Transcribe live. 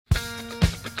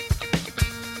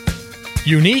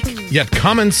Unique, yet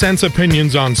common sense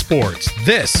opinions on sports.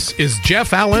 This is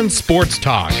Jeff Allen Sports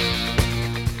Talk.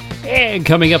 And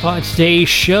coming up on today's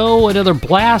show, another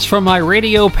blast from my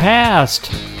radio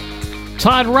past.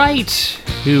 Todd Wright,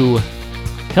 who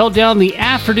held down the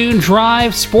afternoon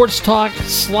drive sports talk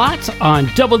slot on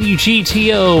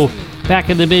WGTO back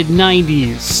in the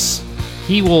mid-90s.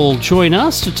 He will join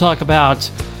us to talk about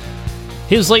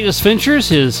his latest ventures,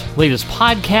 his latest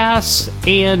podcasts,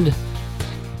 and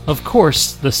of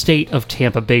course, the state of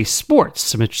Tampa Bay sports.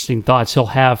 Some interesting thoughts he'll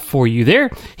have for you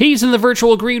there. He's in the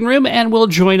virtual green room and will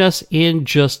join us in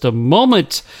just a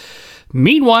moment.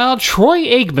 Meanwhile, Troy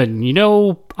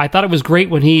Aikman, I thought it was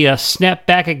great when he snapped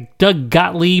back at Doug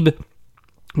Gottlieb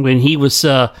when he was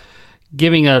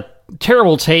giving a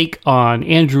terrible take on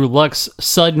Andrew Luck's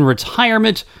sudden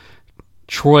retirement.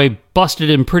 Troy busted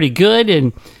him pretty good,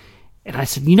 and I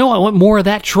said, I want more of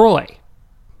that Troy.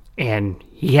 And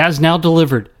he has now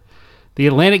delivered. The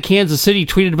Atlantic Kansas City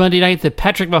tweeted Monday night that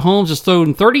Patrick Mahomes has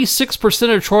thrown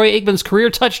 36% of Troy Aikman's career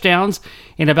touchdowns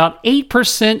in about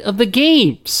 8% of the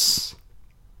games.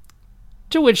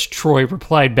 To which Troy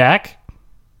replied back,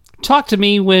 talk to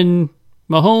me when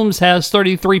Mahomes has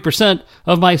 33%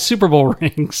 of my Super Bowl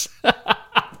rings.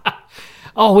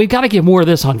 Oh, we've got to get more of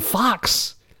this on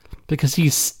Fox, because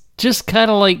he's just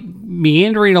kind of like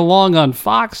meandering along on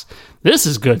Fox. This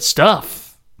is good stuff.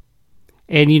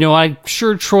 And, I'm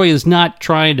sure Troy is not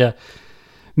trying to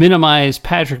minimize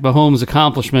Patrick Mahomes'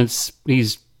 accomplishments.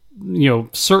 He's,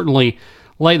 certainly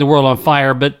lighting the world on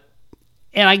fire.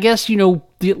 And I guess, the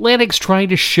Atlantic's trying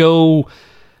to show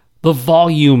the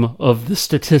volume of the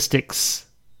statistics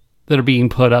that are being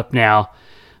put up now.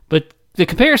 But the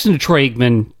comparison to Troy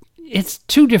Aikman, it's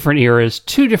two different eras,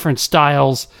 two different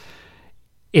styles.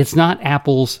 It's not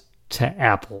apples to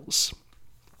apples.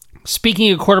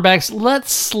 Speaking of quarterbacks,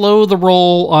 let's slow the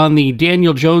roll on the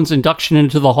Daniel Jones induction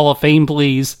into the Hall of Fame,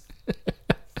 please.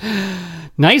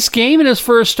 Nice game in his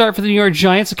first start for the New York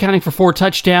Giants, accounting for 4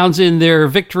 touchdowns in their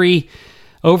victory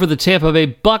over the Tampa Bay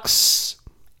Bucks.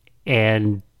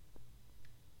 And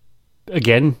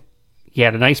again, he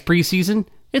had a nice preseason.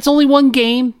 It's only one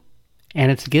game,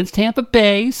 and it's against Tampa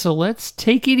Bay, so let's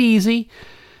take it easy.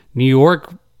 New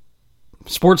York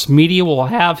sports media will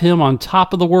have him on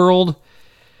top of the world.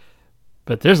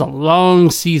 But there's a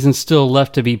long season still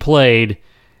left to be played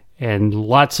and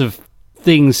lots of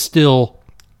things still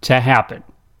to happen.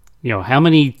 How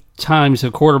many times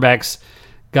have quarterbacks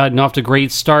gotten off to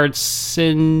great starts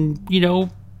and,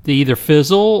 they either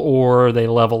fizzle or they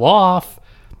level off?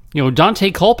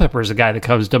 Dante Culpepper is a guy that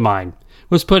comes to mind.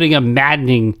 Was putting up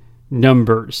maddening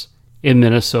numbers in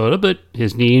Minnesota, but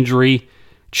his knee injury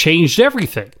changed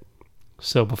everything.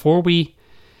 So before we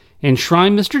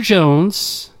enshrine Mr.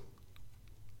 Jones,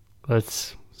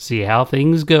 let's see how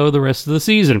things go the rest of the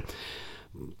season.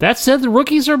 That said, the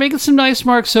rookies are making some nice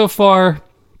marks so far.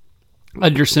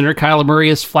 Under center, Kyler Murray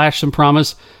has flashed some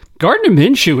promise. Gardner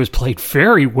Minshew has played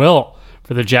very well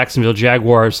for the Jacksonville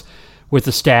Jaguars with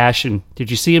the stash. And did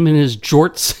you see him in his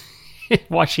jorts in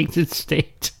Washington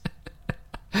State?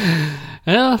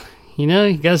 Well, you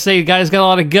got to say the guy's got a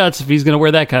lot of guts if he's going to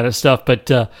wear that kind of stuff. But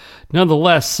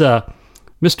nonetheless,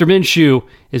 Mr. Minshew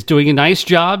is doing a nice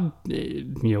job,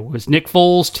 with Nick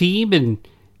Foles' team, and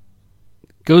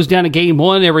goes down to game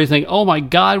 1, everything, oh my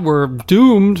God, we're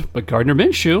doomed. But Gardner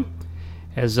Minshew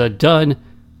has done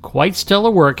quite stellar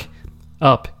work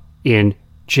up in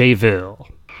Jayville.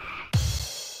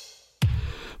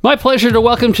 My pleasure to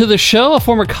welcome to the show a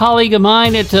former colleague of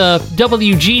mine at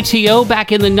WGTO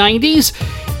back in the 90s.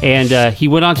 And he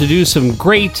went on to do some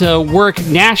great work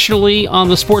nationally on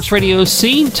the sports radio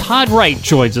scene. Todd Wright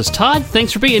joins us. Todd,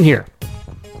 thanks for being here.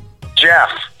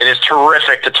 Jeff, it is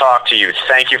terrific to talk to you.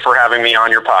 Thank you for having me on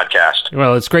your podcast.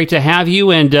 Well, it's great to have you,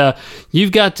 and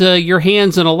you've got your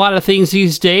hands in a lot of things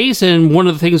these days, and one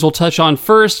of the things we'll touch on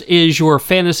first is your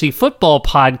fantasy football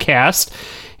podcast.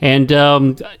 And,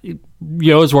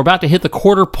 as we're about to hit the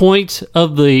quarter point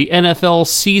of the NFL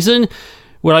season,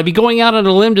 would I be going out on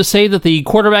a limb to say that the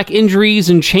quarterback injuries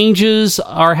and changes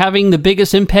are having the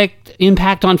biggest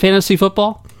impact on fantasy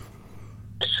football?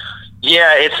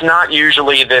 Yeah, it's not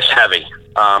usually this heavy.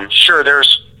 Sure,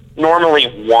 there's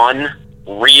normally one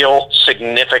real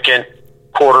significant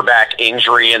quarterback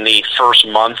injury in the first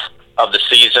month of the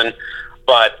season,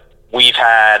 but we've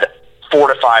had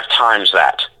 4 to 5 times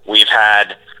that. We've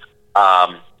had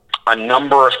a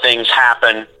number of things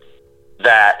happen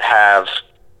that have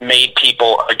made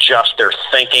people adjust their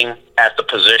thinking at the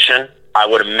position. I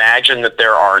would imagine that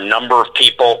there are a number of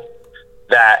people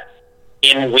that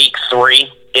in week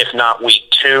 3, if not week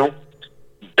 2,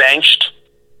 benched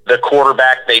the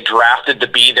quarterback they drafted to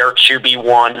be their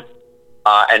QB1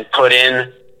 and put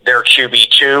in their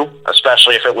QB2,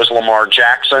 especially if it was Lamar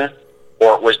Jackson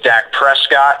or it was Dak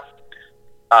Prescott.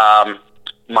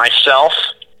 Myself,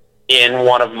 in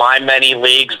one of my many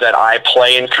leagues that I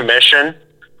play in commission,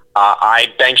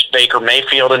 I benched Baker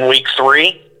Mayfield in week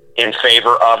 3 in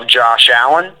favor of Josh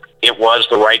Allen. It was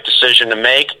the right decision to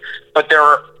make. But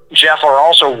there, Jeff, are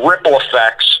also ripple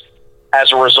effects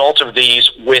as a result of these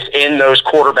within those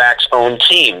quarterbacks' own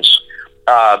teams.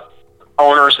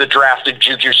 Owners that drafted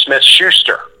Juju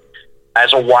Smith-Schuster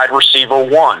as a wide receiver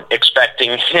 1,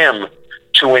 expecting him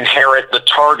to inherit the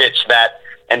targets that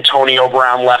Antonio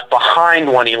Brown left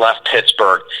behind when he left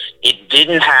Pittsburgh. It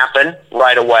didn't happen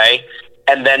right away,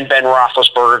 and then Ben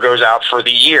Roethlisberger goes out for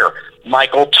the year.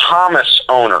 Michael Thomas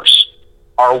owners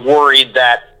are worried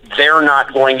that they're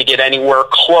not going to get anywhere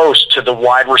close to the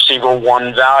wide receiver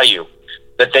 1 value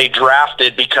that they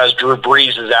drafted because Drew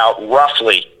Brees is out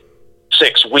roughly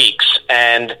 6 weeks.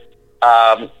 And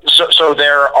so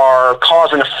there are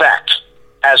cause and effect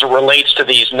as it relates to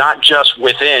these, not just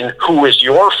within who is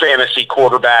your fantasy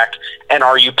quarterback and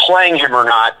are you playing him or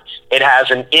not. It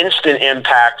has an instant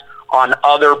impact on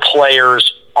other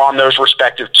players on those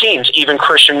respective teams. Even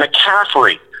Christian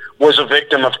McCaffrey was a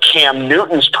victim of Cam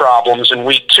Newton's problems in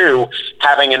week 2,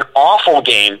 having an awful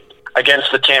game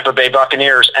against the Tampa Bay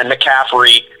Buccaneers, and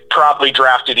McCaffrey, probably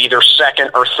drafted either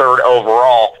 2nd or 3rd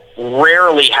overall,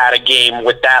 rarely had a game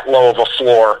with that low of a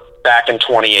floor back in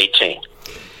 2018.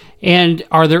 And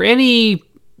are there any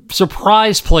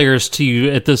surprise players to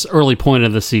you at this early point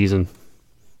of the season?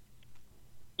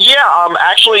 Yeah,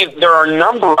 actually, there are a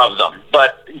number of them.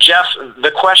 But, Jeff,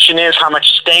 the question is, how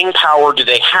much staying power do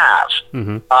they have?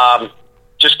 Mm-hmm.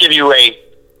 Just give you a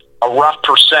rough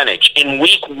percentage. In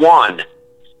week 1,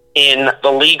 in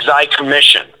the leagues I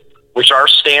commission, which are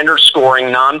standard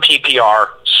scoring, non-PPR,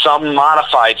 some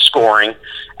modified scoring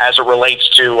as it relates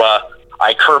to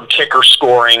I curb kicker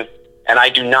scoring, and I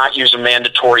do not use a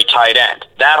mandatory tight end.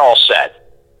 That all said,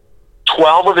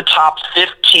 12 of the top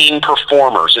 15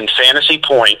 performers in fantasy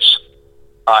points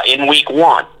in week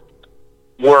 1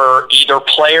 were either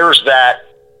players that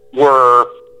were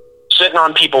sitting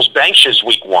on people's benches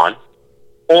week 1,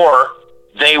 or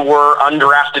they were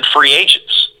undrafted free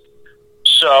agents.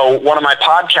 So one of my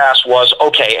podcasts was,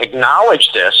 okay,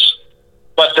 acknowledge this,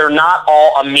 but they're not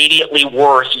all immediately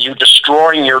worth you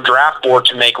destroying your draft board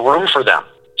to make room for them.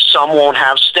 Some won't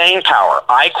have staying power.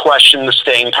 I questioned the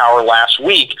staying power last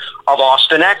week of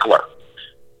Austin Eckler,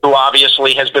 who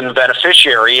obviously has been the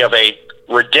beneficiary of a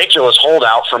ridiculous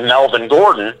holdout from Melvin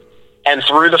Gordon, and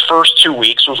through the first 2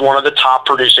 weeks was one of the top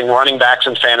producing running backs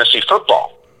in fantasy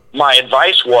football. My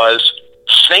advice was,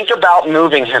 think about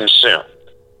moving him soon.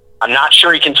 I'm not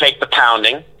sure he can take the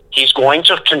pounding. He's going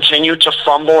to continue to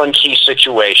fumble in key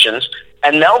situations,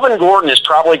 and Melvin Gordon is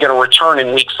probably going to return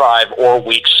in week 5 or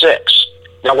week 6.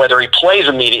 Now, whether he plays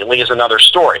immediately is another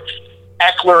story.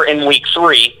 Eckler in week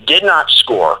 3 did not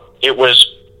score. It was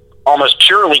almost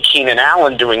purely Keenan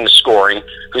Allen doing the scoring,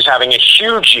 who's having a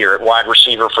huge year at wide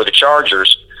receiver for the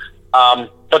Chargers.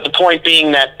 But the point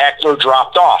being that Eckler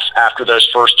dropped off after those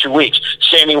first 2 weeks.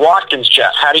 Sammy Watkins,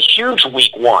 Jeff, had a huge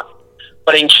week 1.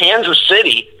 But in Kansas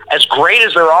City, as great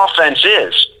as their offense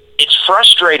is, it's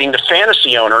frustrating to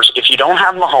fantasy owners if you don't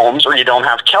have Mahomes or you don't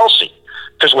have Kelsey.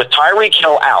 Because with Tyreek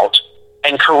Hill out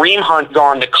and Kareem Hunt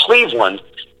gone to Cleveland,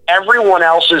 everyone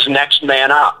else is next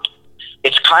man up.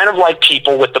 It's kind of like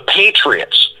people with the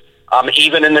Patriots,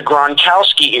 even in the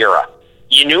Gronkowski era.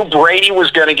 You knew Brady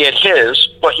was going to get his,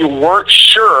 but you weren't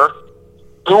sure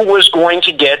who was going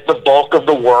to get the bulk of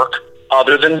the work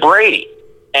other than Brady.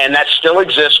 And that still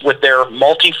exists with their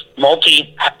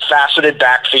multi-faceted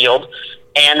backfield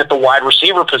and at the wide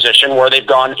receiver position, where they've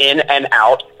gone in and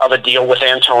out of a deal with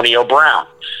Antonio Brown.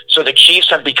 So the Chiefs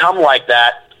have become like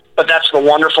that, but that's the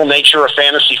wonderful nature of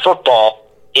fantasy football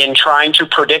in trying to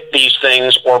predict these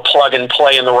things or plug and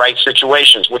play in the right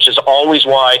situations, which is always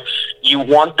why you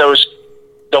want those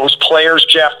players,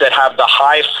 Jeff, that have the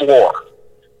high floor.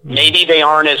 Maybe they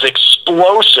aren't as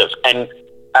explosive and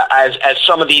as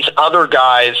some of these other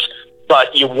guys,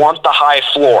 but you want the high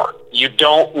floor. You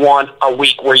don't want a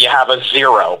week where you have a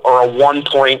 0 or a 1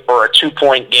 point or a 2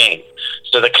 point game.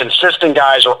 So the consistent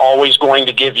guys are always going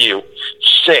to give you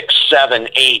 6, 7,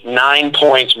 8, 9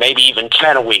 points, maybe even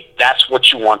 10 a week. That's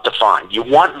what you want to find. You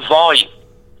want volume,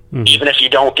 even if you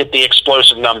don't get the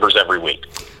explosive numbers every week.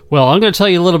 Well, I'm going to tell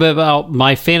you a little bit about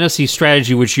my fantasy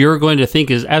strategy, which you're going to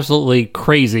think is absolutely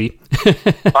crazy.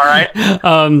 All right.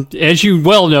 As you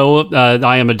well know,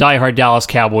 I am a diehard Dallas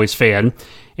Cowboys fan,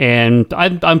 and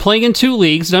I'm playing in 2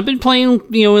 leagues, and I've been playing,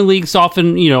 in leagues off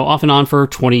and on for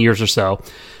 20 years or so.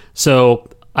 So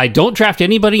I don't draft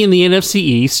anybody in the NFC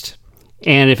East,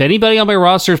 And if anybody on my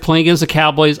roster is playing against the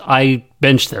Cowboys, I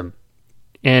bench them.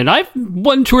 And I've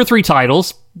won 2 or 3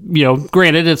 titles.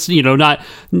 Granted, it's not.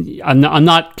 I'm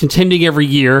not contending every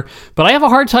year, but I have a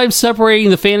hard time separating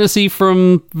the fantasy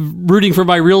from rooting for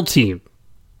my real team.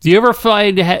 Do you ever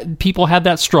find people have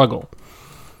that struggle?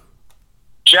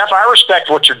 Jeff, I respect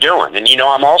what you're doing, and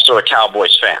I'm also a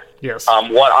Cowboys fan. Yes.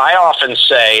 What I often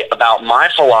say about my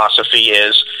philosophy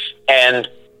is, and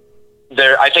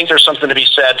I think there's something to be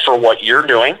said for what you're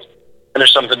doing, and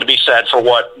there's something to be said for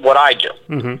what I do.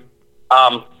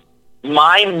 Mm-hmm.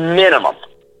 My minimum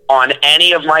on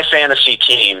any of my fantasy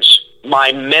teams,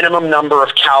 my minimum number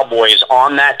of Cowboys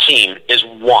on that team is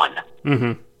 1.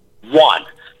 Mm-hmm. 1.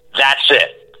 That's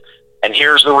it. And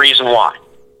here's the reason why.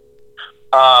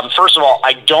 First of all,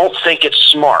 I don't think it's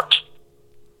smart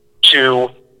to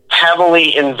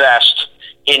heavily invest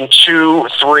in 2,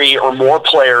 3, or more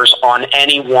players on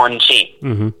any one team.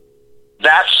 Mm-hmm.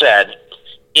 That said,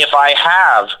 if I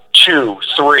have 2,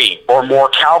 3, or more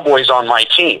Cowboys on my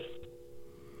team,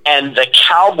 and the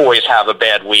Cowboys have a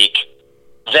bad week,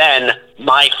 then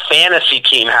my fantasy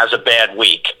team has a bad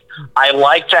week. I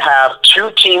like to have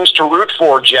 2 teams to root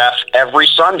for, Jeff, every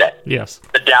Sunday. Yes.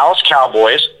 The Dallas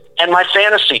Cowboys and my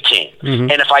fantasy team.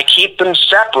 Mm-hmm. And if I keep them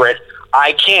separate,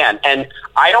 I can. And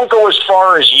I don't go as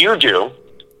far as you do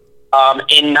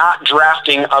in not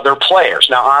drafting other players.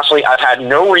 Now, honestly, I've had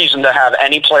no reason to have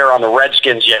any player on the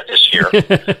Redskins yet this year.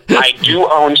 I do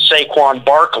own Saquon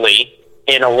Barkley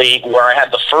in a league where I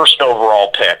had the first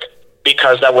overall pick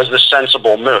because that was the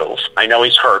sensible move. I know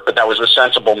he's hurt, but that was the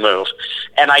sensible move.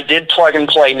 And I did plug and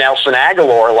play Nelson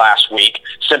Aguilar last week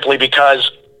simply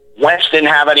because Wentz didn't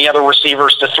have any other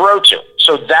receivers to throw to.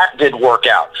 So that did work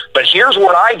out. But here's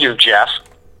what I do, Jeff.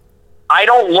 I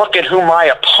don't look at who my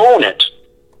opponent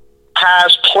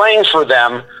has playing for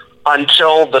them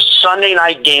until the Sunday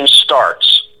night game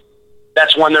starts.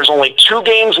 That's when there's only 2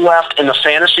 games left in the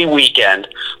fantasy weekend.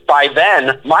 By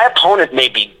then, my opponent may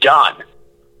be done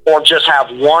or just have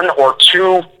 1 or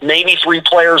 2, maybe 3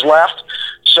 players left.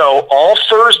 So all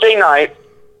Thursday night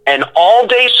and all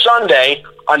day Sunday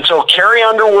until Carrie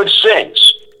Underwood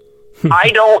sings,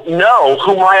 I don't know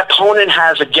who my opponent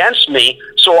has against me,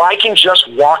 so I can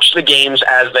just watch the games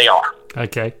as they are.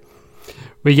 Okay.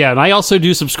 But yeah, and I also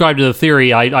do subscribe to the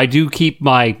theory. I do keep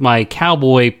my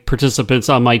Cowboy participants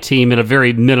on my team at a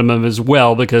very minimum as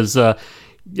well, because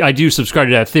I do subscribe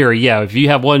to that theory. Yeah, if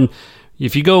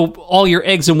you go all your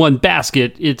eggs in one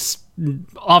basket, it's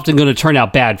often going to turn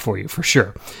out bad for you, for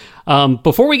sure.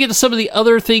 Before we get to some of the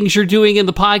other things you're doing in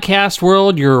the podcast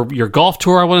world, your golf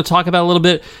tour I want to talk about a little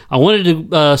bit, I wanted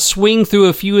to swing through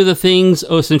a few of the things,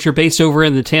 since you're based over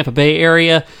in the Tampa Bay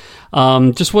area.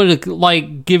 Just wanted to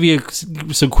give you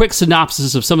some quick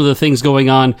synopsis of some of the things going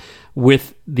on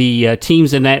with the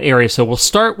teams in that area. So we'll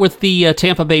start with the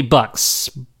Tampa Bay Bucks.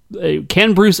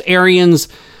 Can Bruce Arians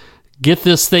get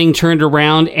this thing turned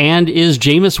around, and is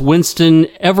Jameis Winston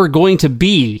ever going to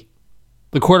be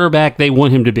the quarterback they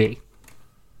want him to be?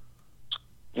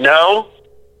 No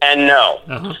and no.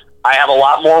 Uh-huh. I have a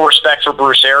lot more respect for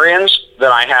Bruce Arians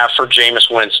than I have for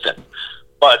Jameis Winston.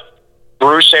 But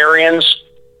Bruce Arians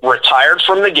retired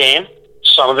from the game.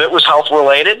 Some of it was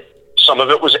health-related. Some of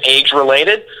it was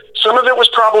age-related. Some of it was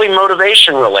probably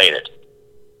motivation-related.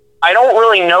 I don't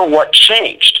really know what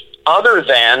changed, other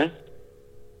than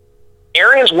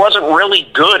Arians wasn't really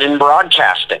good in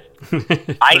broadcasting.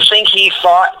 I think he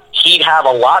thought he'd have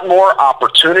a lot more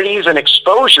opportunities and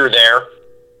exposure there,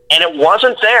 and it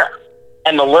wasn't there.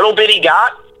 And the little bit he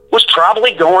got was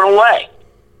probably going away.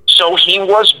 So he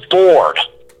was bored.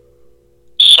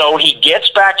 So he gets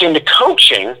back into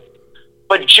coaching,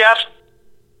 but Jeff,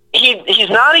 he's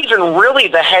not even really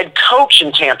the head coach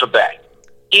in Tampa Bay.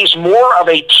 He's more of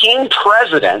a team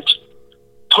president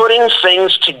putting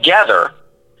things together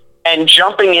and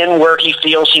jumping in where he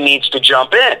feels he needs to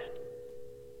jump in.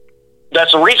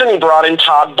 That's the reason he brought in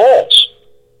Todd Bowles,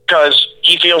 because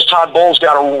he feels Todd Bowles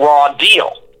got a raw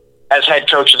deal as head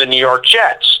coach of the New York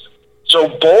Jets. So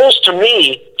Bowles, to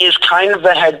me, is kind of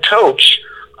the head coach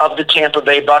of the Tampa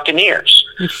Bay Buccaneers.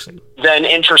 Interesting. Then,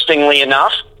 interestingly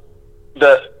enough,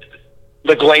 the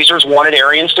Glazers wanted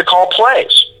Arians to call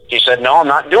plays. He said, no, I'm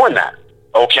not doing that.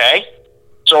 Okay.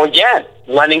 So again,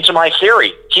 lending to my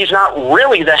theory, he's not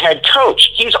really the head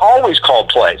coach. He's always called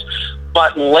plays.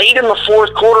 But late in the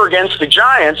fourth quarter against the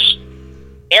Giants,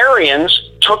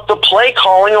 Arians took the play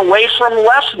calling away from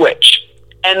Leftwich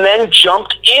and then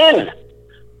jumped in.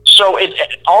 So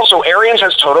also, Arians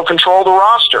has total control of the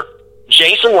roster.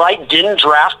 Jason Light didn't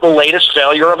draft the latest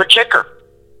failure of a kicker.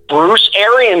 Bruce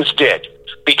Arians did,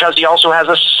 because he also has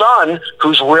a son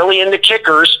who's really into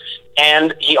kickers,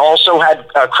 And he also had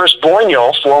Chris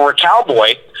Boynell, former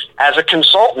Cowboy, as a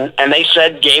consultant, and they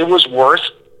said Gay was worth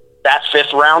that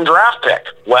 5th-round draft pick.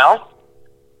 Well,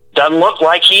 doesn't look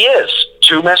like he is.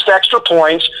 2 missed extra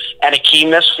points and a key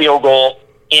missed field goal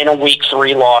in a Week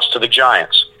 3 loss to the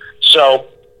Giants. So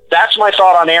that's my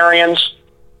thought on Arians.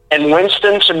 And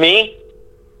Winston, to me,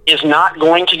 is not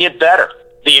going to get better.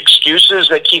 The excuses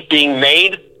that keep being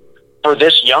made for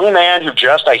this young man who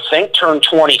just, I think, turned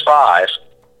 25,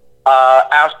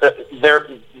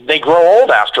 they grow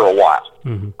old after a while.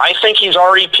 Mm-hmm. I think he's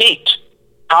already peaked.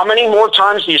 How many more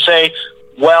times do you say,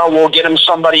 well, we'll get him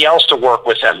somebody else to work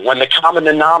with him, when the common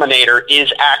denominator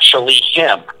is actually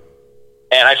him?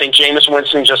 And I think Jameis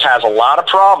Winston just has a lot of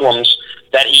problems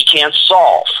that he can't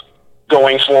solve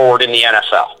going forward in the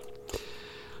NFL.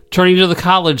 Turning to the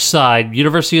college side,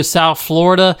 University of South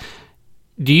Florida,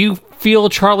 do you feel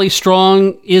Charlie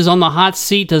Strong is on the hot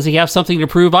seat? Does he have something to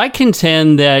prove? I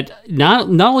contend that not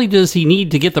only does he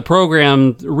need to get the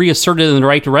program reasserted in the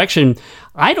right direction,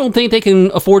 I don't think they can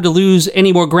afford to lose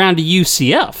any more ground to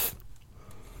UCF.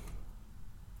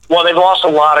 Well, they've lost a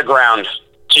lot of ground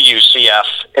to UCF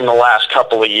in the last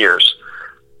couple of years.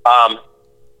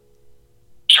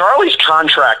 Charlie's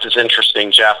contract is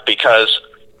interesting, Jeff, because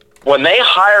when they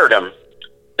hired him,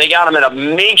 they got him at a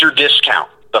major discount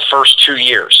the first 2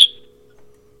 years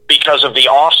because of the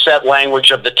offset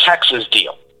language of the Texas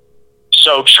deal.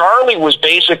 So Charlie was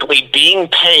basically being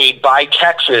paid by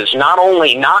Texas not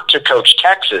only not to coach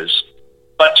Texas,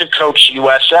 but to coach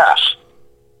USF.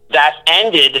 That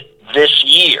ended this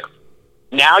year.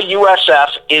 Now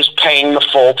USF is paying the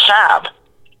full tab,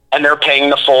 and they're paying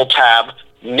the full tab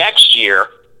next year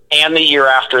and the year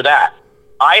after that.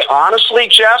 I honestly,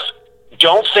 Jeff,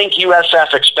 don't think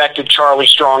USF expected Charlie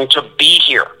Strong to be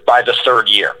here by the 3rd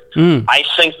year. I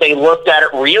think they looked at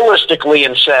it realistically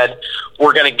and said,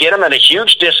 we're going to get him at a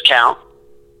huge discount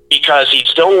because he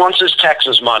still wants his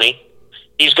Texas money.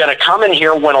 He's going to come in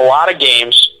here, win a lot of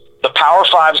games. The Power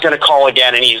 5 is going to call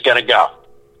again, and he's going to go.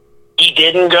 He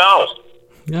didn't go.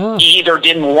 Yeah. He either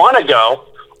didn't want to go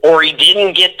or he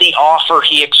didn't get the offer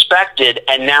he expected,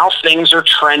 and now things are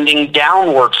trending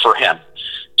downward for him.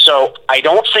 So I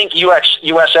don't think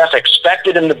USF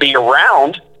expected him to be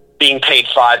around being paid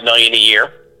 $5 million a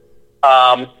year.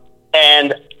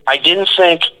 And I didn't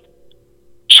think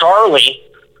Charlie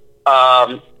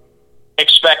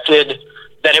expected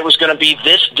that it was going to be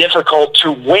this difficult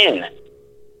to win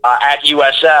at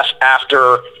USF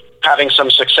after having some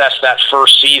success that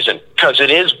first season, because it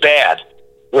is bad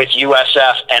with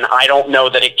USF, and I don't know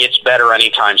that it gets better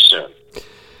anytime soon.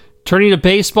 Turning to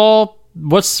baseball,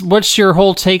 what's your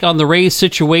whole take on the Rays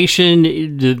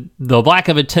situation, the lack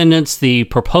of attendance, the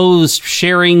proposed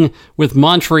sharing with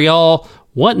Montreal?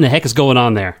 What in the heck is going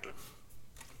on there?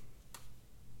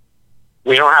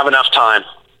 We don't have enough time.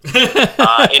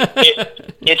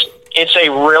 It's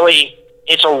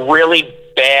a really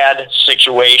bad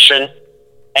situation,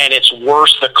 and it's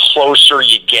worse the closer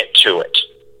you get to it.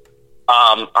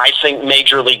 I think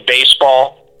Major League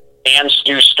Baseball and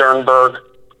Stu Sternberg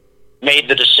made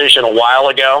the decision a while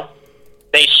ago.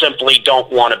 They simply don't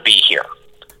want to be here.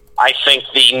 I think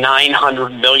the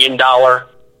 $900 million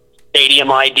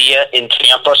stadium idea in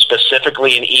Tampa,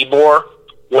 specifically in Ybor,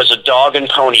 was a dog and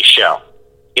pony show.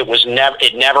 It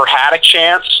never had a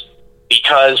chance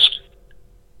because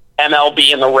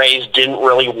MLB and the Rays didn't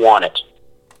really want it.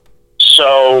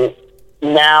 So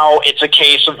now it's a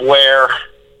case of where,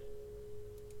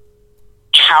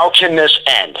 how can this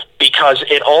end? Because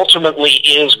it ultimately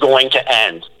is going to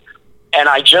end. And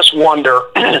I just wonder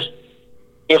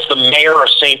if the mayor of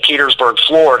St. Petersburg,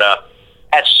 Florida,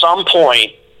 at some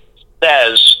point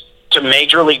says to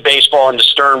Major League Baseball and to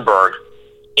Sternberg,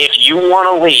 if you want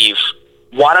to leave,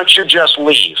 why don't you just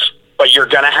leave? But you're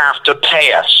going to have to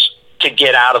pay us to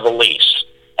get out of the lease.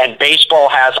 And baseball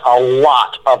has a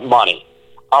lot of money.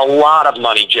 A lot of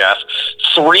money, Jeff.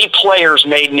 3 players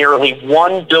made nearly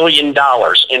 $1 billion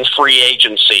in free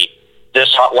agency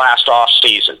this last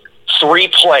offseason. 3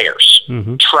 players,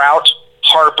 Trout,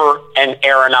 Harper, and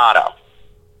Arenado.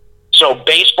 So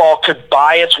baseball could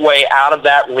buy its way out of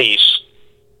that lease.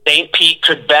 St. Pete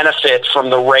could benefit from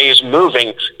the Rays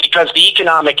moving because the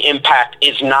economic impact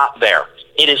is not there.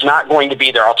 It is not going to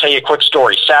be there. I'll tell you a quick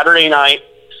story. Saturday night,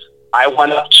 I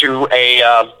went up to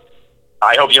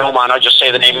I hope you don't mind, I'll just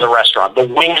say the name of the restaurant, the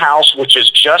Wing House, which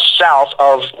is just south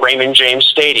of Raymond James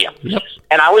Stadium. Yep.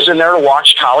 And I was in there to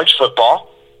watch college football,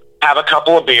 have a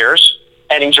couple of beers,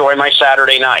 and enjoy my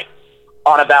Saturday night.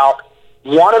 On about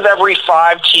 1 of every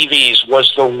 5 TVs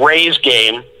was the Rays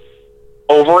game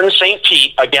over in St.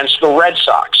 Pete against the Red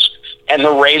Sox. and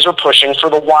the Rays are pushing for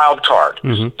the wild card.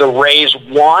 Mm-hmm. The Rays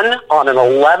won on an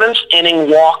 11th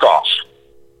inning walk-off.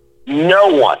 No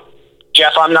one,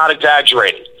 Jeff, I'm not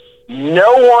exaggerating,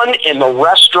 no one in the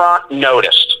restaurant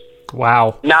noticed.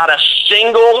 Wow. Not a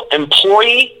single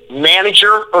employee,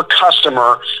 manager, or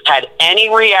customer had any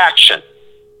reaction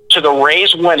to the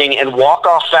Rays winning in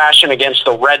walk-off fashion against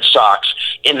the Red Sox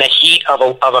in the heat of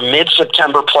a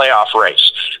mid-September playoff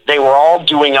race. They were all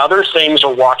doing other things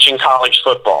or watching college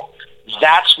football.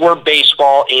 That's where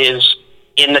baseball is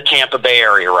in the Tampa Bay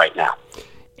area right now.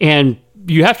 And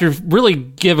you have to really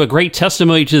give a great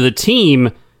testimony to the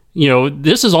team. You know,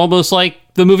 this is almost like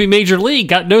the movie Major League,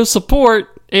 got no support,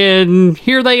 and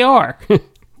here they are. Well,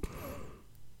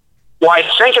 I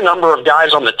think a number of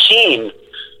guys on the team,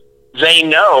 they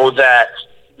know that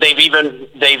they've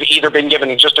either been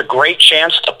given just a great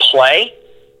chance to play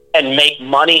and make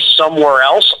money somewhere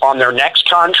else on their next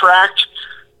contract,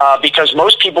 because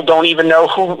most people don't even know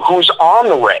who's on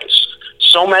the Rays.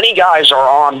 So many guys are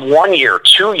on 1 year,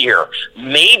 2 year,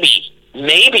 maybe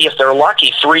if they're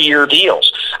lucky, 3-year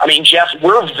deals. I mean, Jeff,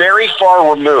 we're very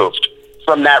far removed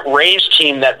from that Rays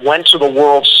team that went to the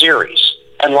World Series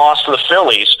and lost to the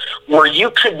Phillies, where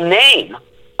you could name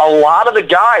a lot of the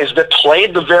guys that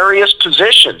played the various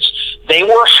positions. They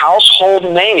were household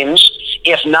names,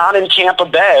 if not in Tampa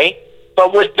Bay,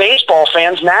 but with baseball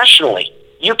fans nationally.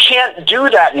 You can't do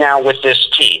that now with this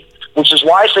team, which is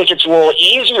why I think it's a little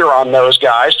easier on those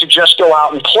guys to just go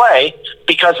out and play,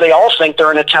 because they all think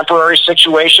they're in a temporary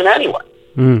situation anyway.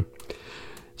 Mm.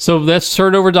 So let's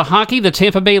turn over to hockey, the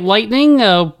Tampa Bay Lightning.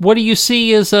 What do you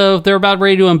see as they're about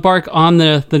ready to embark on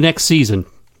the next season?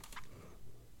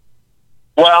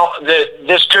 Well,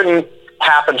 this couldn't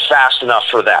happen fast enough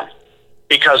for them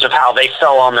because of how they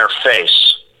fell on their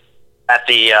face at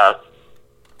the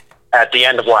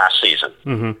end of last season.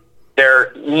 Mm-hmm.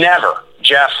 There never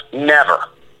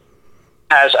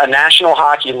has a National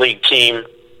Hockey League team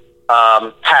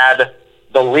had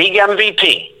the league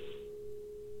MVP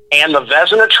and the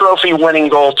Vezina Trophy winning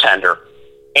goaltender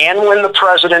and win the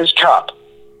President's Cup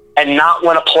and not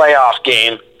win a playoff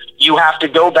game. You have to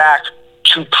go back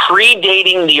to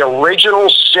predating the original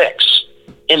 6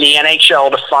 in the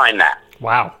NHL to find that.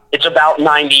 Wow. It's about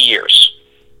 90 years.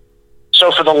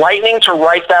 So for the Lightning to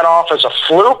write that off as a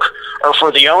fluke, or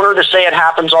for the owner to say it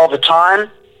happens all the time,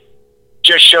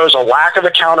 just shows a lack of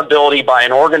accountability by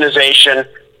an organization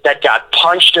that got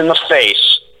punched in the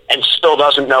face and still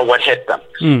doesn't know what hit them.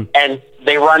 Mm. And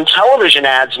they run television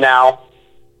ads now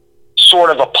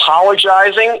sort of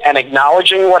apologizing and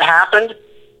acknowledging what happened.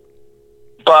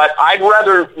 But I'd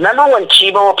rather... Remember when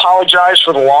Tebow apologized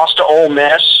for the loss to Ole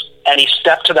Miss, and he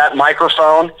stepped to that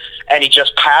microphone and he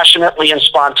just passionately and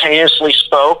spontaneously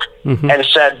spoke and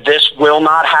said, "This will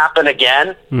not happen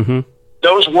again"? Mm-hmm.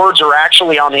 Those words are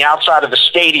actually on the outside of the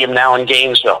stadium now in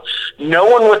Gainesville. No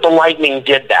one with the Lightning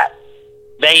did that.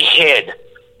 They hid.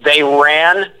 They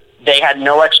ran. They had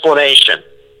no explanation.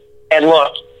 And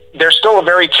look, they're still a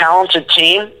very talented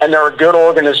team, and they're a good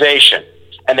organization.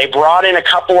 And they brought in a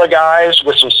couple of guys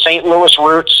with some St. Louis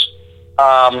roots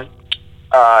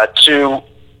to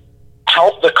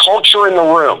help the culture in the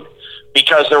room,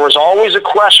 because there was always a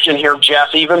question here,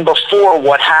 Jeff, even before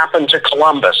what happened to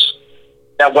Columbus,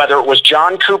 that whether it was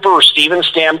John Cooper or Steven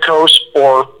Stamkos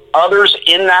or others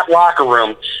in that locker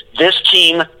room, this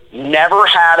team never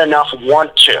had enough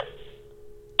want to.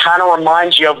 Kind of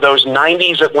reminds you of those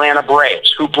 90s Atlanta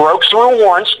Braves, who broke through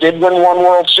once, did win one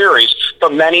World Series,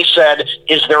 but many said,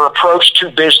 is their approach too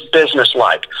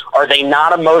business-like? Are they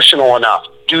not emotional enough?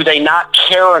 Do they not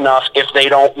care enough if they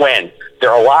don't win? There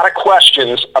are a lot of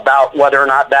questions about whether or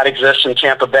not that exists in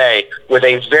Tampa Bay with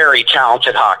a very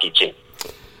talented hockey team.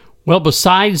 Well,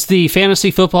 besides the Fantasy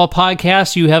Football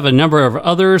Podcast, you have a number of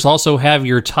others. Also have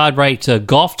your Todd Wright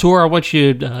golf tour. I want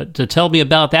you to tell me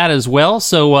about that as well.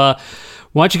 So why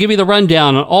don't you give me the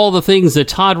rundown on all the things that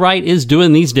Todd Wright is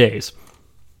doing these days?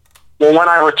 Well, when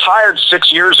I retired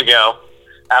 6 years ago,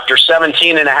 after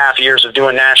 17 and a half years of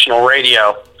doing national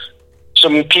radio,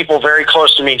 some people very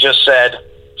close to me just said,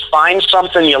 find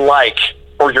something you like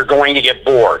or you're going to get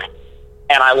bored.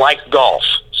 And I like golf.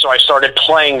 So I started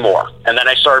playing more, and then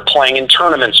I started playing in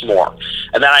tournaments more.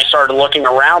 And then I started looking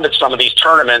around at some of these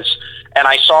tournaments, and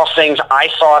I saw things I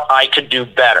thought I could do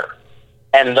better,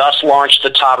 and thus launched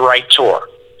the Todd Wright Tour.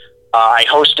 I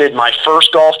hosted my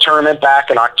first golf tournament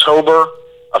back in October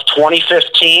of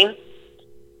 2015,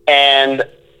 and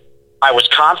I was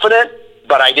confident,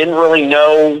 but I didn't really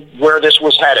know where this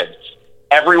was headed.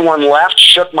 Everyone left,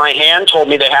 shook my hand, told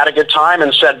me they had a good time,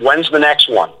 and said, when's the next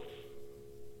one?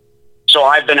 So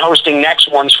I've been hosting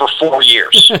next ones for 4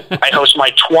 years. I host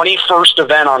my 21st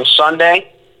event on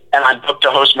Sunday, and I'm booked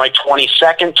to host my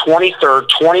 22nd, 23rd,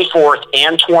 24th,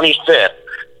 and 25th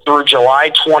through July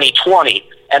 2020.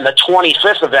 And the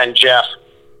 25th event, Jeff,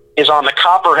 is on the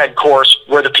Copperhead course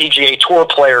where the PGA Tour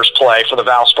players play for the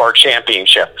Valspar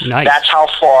Championship. Nice. That's how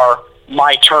far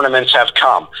my tournaments have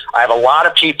come. I have a lot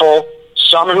of people,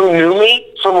 some who knew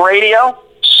me from radio,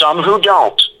 some who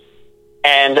don't.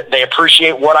 And they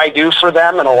appreciate what I do for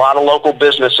them, and a lot of local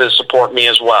businesses support me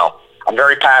as well. I'm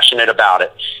very passionate about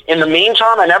it. In the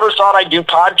meantime, I never thought I'd do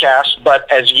podcasts, but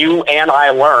as you and I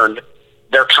learned,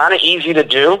 they're kind of easy to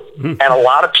do, and a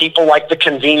lot of people like the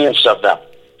convenience of them.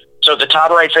 So the Todd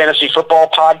Wright Fantasy Football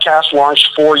Podcast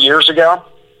launched 4 years ago.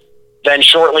 Then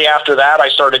shortly after that, I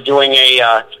started doing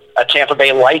a Tampa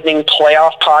Bay Lightning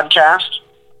playoff podcast.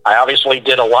 I obviously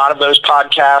did a lot of those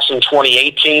podcasts in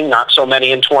 2018, not so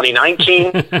many in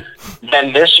 2019.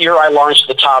 Then this year I launched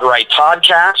the Todd Wright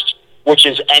Toddcast, which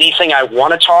is anything I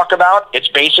want to talk about. It's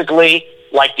basically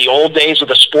like the old days of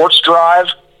the Sports Drive,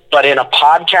 but in a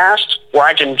podcast where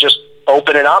I can just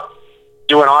open it up,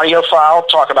 do an audio file,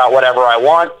 talk about whatever I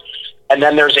want. And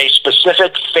then there's a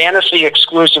specific fantasy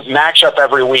exclusive matchup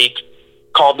every week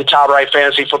called the Todd Wright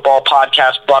Fantasy Football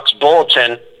Podcast Bucks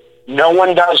Bulletin. No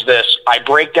one does this. I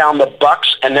break down the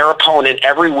Bucks and their opponent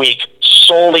every week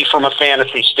solely from a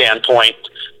fantasy standpoint.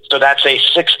 So that's a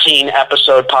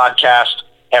 16-episode podcast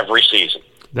every season.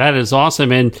 That is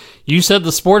awesome. And you said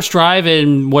the Sports Drive,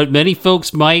 and what many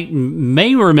folks may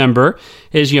remember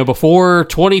is, before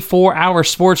 24-hour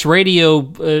sports radio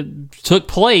took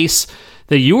place,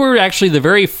 that you were actually the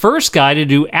very first guy to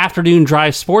do afternoon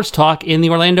drive sports talk in the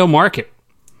Orlando market.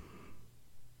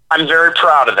 I'm very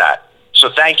proud of that. So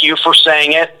thank you for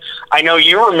saying it. I know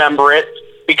you remember it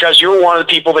because you were one of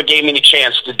the people that gave me the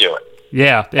chance to do it.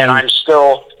 Yeah. And I'm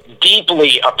still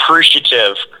deeply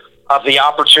appreciative of the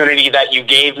opportunity that you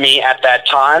gave me at that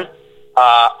time.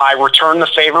 I returned the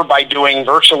favor by doing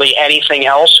virtually anything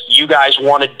else you guys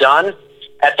wanted done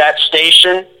at that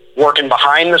station, working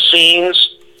behind the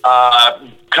scenes,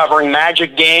 covering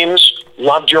Magic games,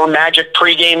 loved your Magic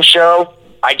pregame show.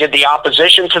 I did the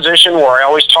opposition position where I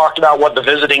always talked about what the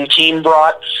visiting team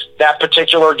brought that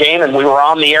particular game, and we were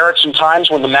on the air at some times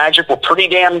when the Magic were pretty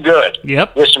damn good.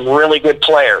 Yep. With some really good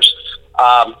players.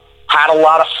 Had a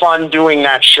lot of fun doing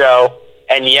that show,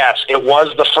 and yes, it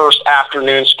was the first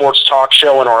afternoon sports talk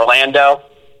show in Orlando,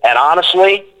 and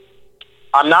honestly,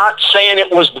 I'm not saying it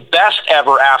was the best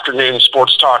ever afternoon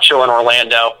sports talk show in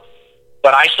Orlando,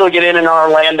 but I still get in and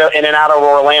out of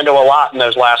Orlando a lot in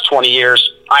those last 20 years.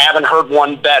 I haven't heard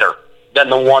one better than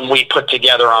the one we put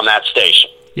together on that station.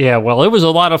 Yeah, well, it was a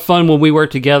lot of fun when we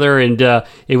worked together, and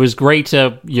it was great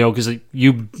to, because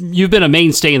you've been a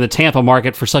mainstay in the Tampa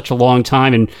market for such a long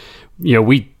time, and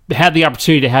we had the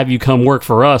opportunity to have you come work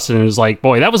for us, and it was like,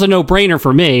 boy, that was a no-brainer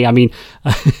for me. I mean,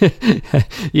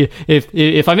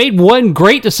 if I made one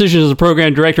great decision as a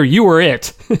program director, you were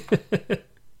it.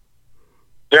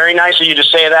 Very nice of you to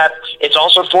say that. It's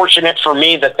also fortunate for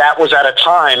me that was at a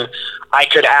time I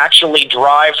could actually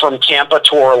drive from Tampa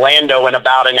to Orlando in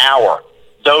about an hour.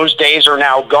 Those days are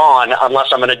now gone unless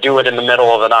I'm going to do it in the middle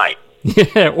of the night.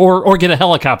 Yeah, or get a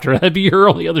helicopter. That'd be your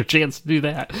only other chance to do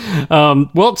that.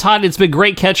 Well, Todd, it's been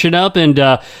great catching up, and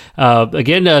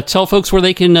again, tell folks where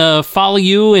they can follow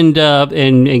you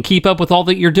and keep up with all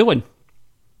that you're doing.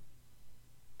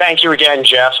 Thank you again,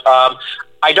 Jeff.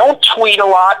 I don't tweet a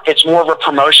lot. It's more of a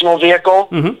promotional vehicle.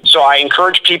 Mm-hmm. So I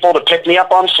encourage people to pick me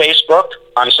up on Facebook.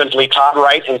 I'm simply Todd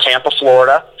Wright in Tampa,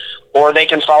 Florida. Or they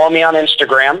can follow me on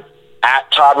Instagram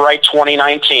at Todd Wright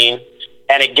 2019.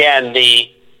 And again,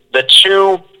 the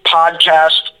two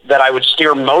podcasts that I would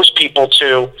steer most people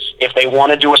to if they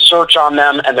want to do a search on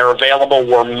them and they're available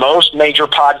where most major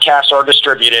podcasts are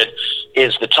distributed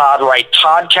is the Todd Wright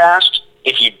Toddcast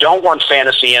if you don't want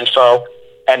fantasy info,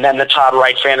 and then the Todd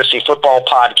Wright Fantasy Football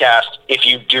Podcast if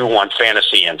you do want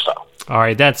fantasy info. All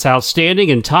right, that's outstanding.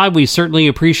 And Todd, we certainly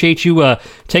appreciate you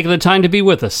taking the time to be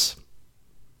with us.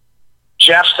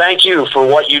 Jeff, thank you for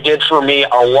what you did for me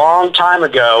a long time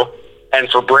ago and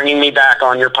for bringing me back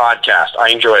on your podcast. I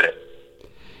enjoyed it.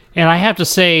 And I have to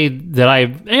say that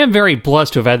I am very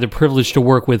blessed to have had the privilege to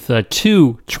work with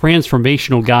two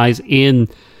transformational guys in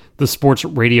the sports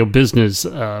radio business.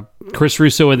 Chris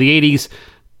Russo in the 80s,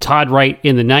 Todd Wright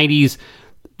in the 90s.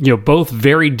 Both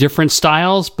very different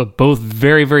styles, but both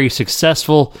very, very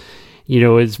successful.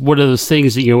 It's one of those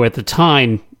things that, at the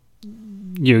time,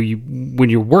 when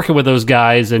you're working with those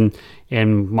guys and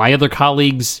my other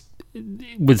colleagues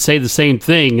would say the same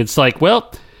thing. It's like,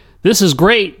 well, this is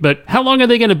great, but how long are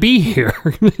they going to be here?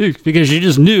 Because you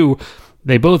just knew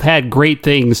they both had great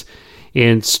things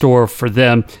in store for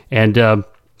them. And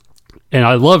And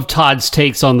I love Todd's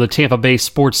takes on the Tampa Bay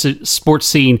sports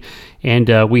scene,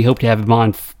 and we hope to have him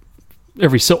on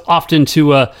every so often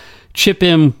to chip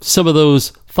in some of those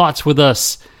thoughts with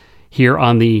us here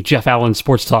on the Jeff Allen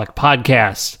Sports Talk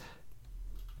podcast.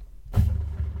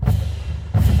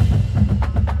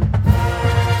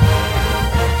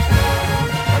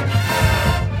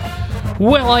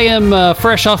 Well, I am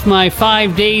fresh off my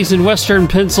 5 days in Western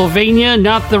Pennsylvania.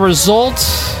 Not the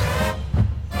results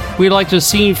we'd like to have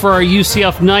seen for our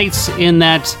UCF Knights in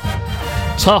that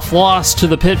tough loss to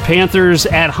the Pitt Panthers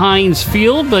at Heinz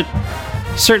Field, but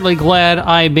certainly glad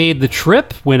I made the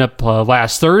trip. Went up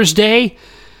last Thursday,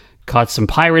 caught some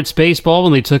Pirates baseball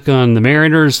when they took on the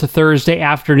Mariners the Thursday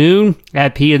afternoon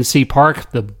at PNC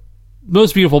Park, the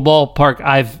most beautiful ballpark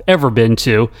I've ever been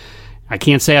to. I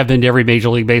can't say I've been to every Major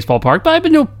League Baseball park, but I've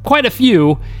been to quite a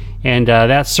few, and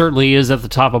that certainly is at the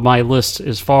top of my list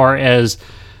as far as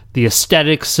the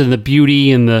aesthetics and the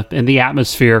beauty and the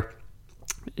atmosphere.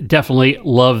 Definitely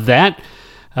love that.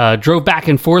 Drove back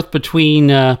and forth between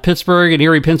Pittsburgh and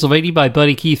Erie, Pennsylvania by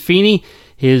buddy Keith Feeney.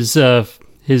 His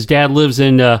dad lives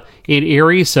in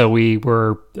Erie, so we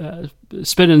were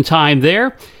spending time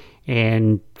there.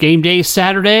 And game day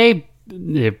Saturday,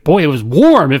 boy, it was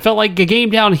warm. It felt like a game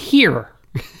down here.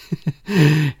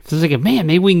 I was thinking, man,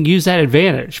 maybe we can use that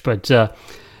advantage. But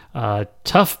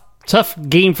tough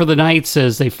game for the Knights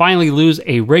as they finally lose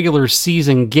a regular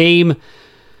season game.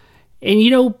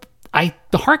 And, I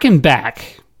harken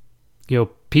back.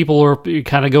 People are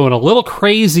kind of going a little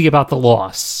crazy about the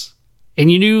loss.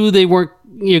 And you knew they weren't,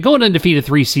 going undefeated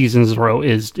 3 seasons in a row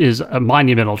is a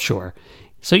monumental chore.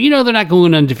 So they're not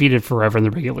going undefeated forever in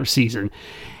the regular season.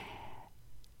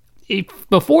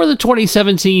 Before the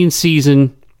 2017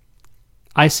 season,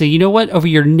 I say, you know what? Over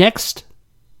your next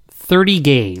 30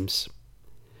 games,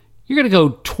 you're going to go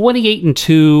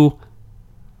 28-2,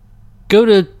 go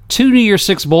to 2 New Year's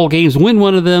Six bowl games, win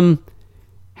one of them.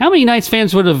 How many Knights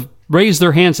fans would have raised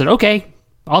their hands and said, okay,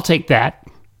 I'll take that?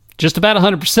 Just about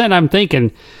 100%, I'm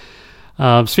thinking.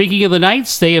 Speaking of the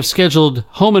Knights, they have scheduled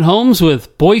home and homes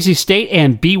with Boise State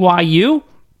and BYU.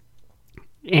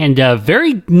 And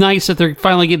very nice that they're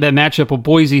finally getting that matchup with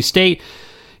Boise State.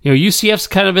 UCF's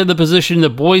kind of in the position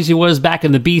that Boise was back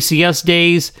in the BCS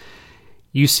days.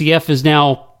 UCF is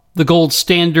now the gold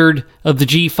standard of the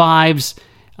G5s.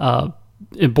 And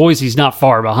Boise's not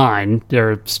far behind.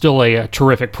 They're still a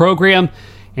terrific program.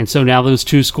 And so now those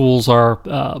two schools are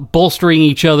bolstering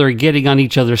each other and getting on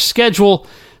each other's schedule.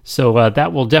 So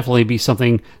that will definitely be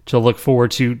something to look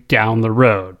forward to down the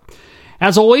road.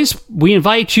 As always, we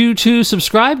invite you to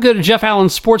subscribe. Go to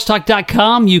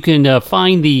JeffAllenSportsTalk.com. You can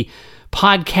find the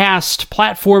podcast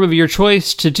platform of your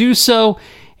choice to do so.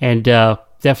 And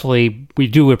definitely, we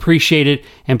do appreciate it.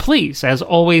 And please, as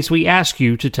always, we ask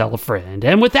you to tell a friend.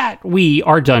 And with that, we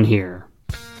are done here.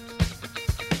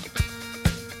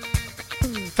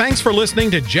 Thanks for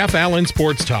listening to Jeff Allen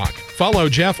Sports Talk. Follow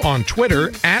Jeff on Twitter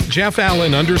at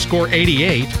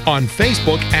JeffAllen_88, on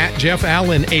Facebook at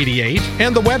JeffAllen88,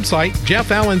 and the website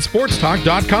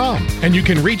JeffAllenSportsTalk.com. And you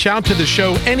can reach out to the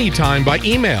show anytime by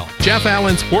email,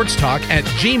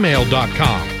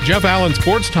 JeffAllenSportsTalk@gmail.com. Jeff Allen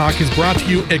Sports Talk is brought to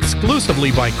you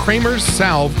exclusively by Kramer's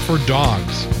Salve for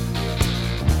Dogs.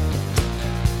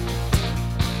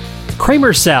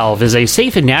 Kramer's Salve is a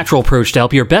safe and natural approach to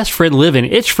help your best friend live an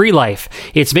itch-free life.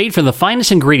 It's made from the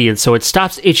finest ingredients so it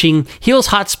stops itching, heals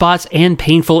hot spots, and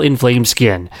painful inflamed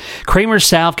skin. Kramer's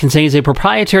Salve contains a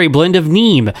proprietary blend of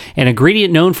neem, an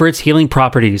ingredient known for its healing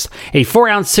properties. A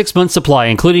 4-ounce 6-month supply,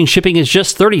 including shipping, is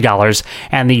just $30,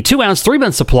 and the 2-ounce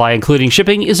 3-month supply, including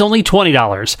shipping, is only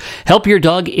 $20. Help your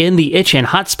dog end the itch and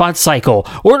hot spot cycle.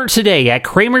 Order today at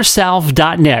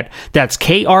KramerSalve.net. That's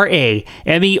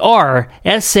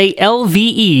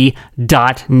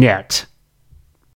KramerSalve.net.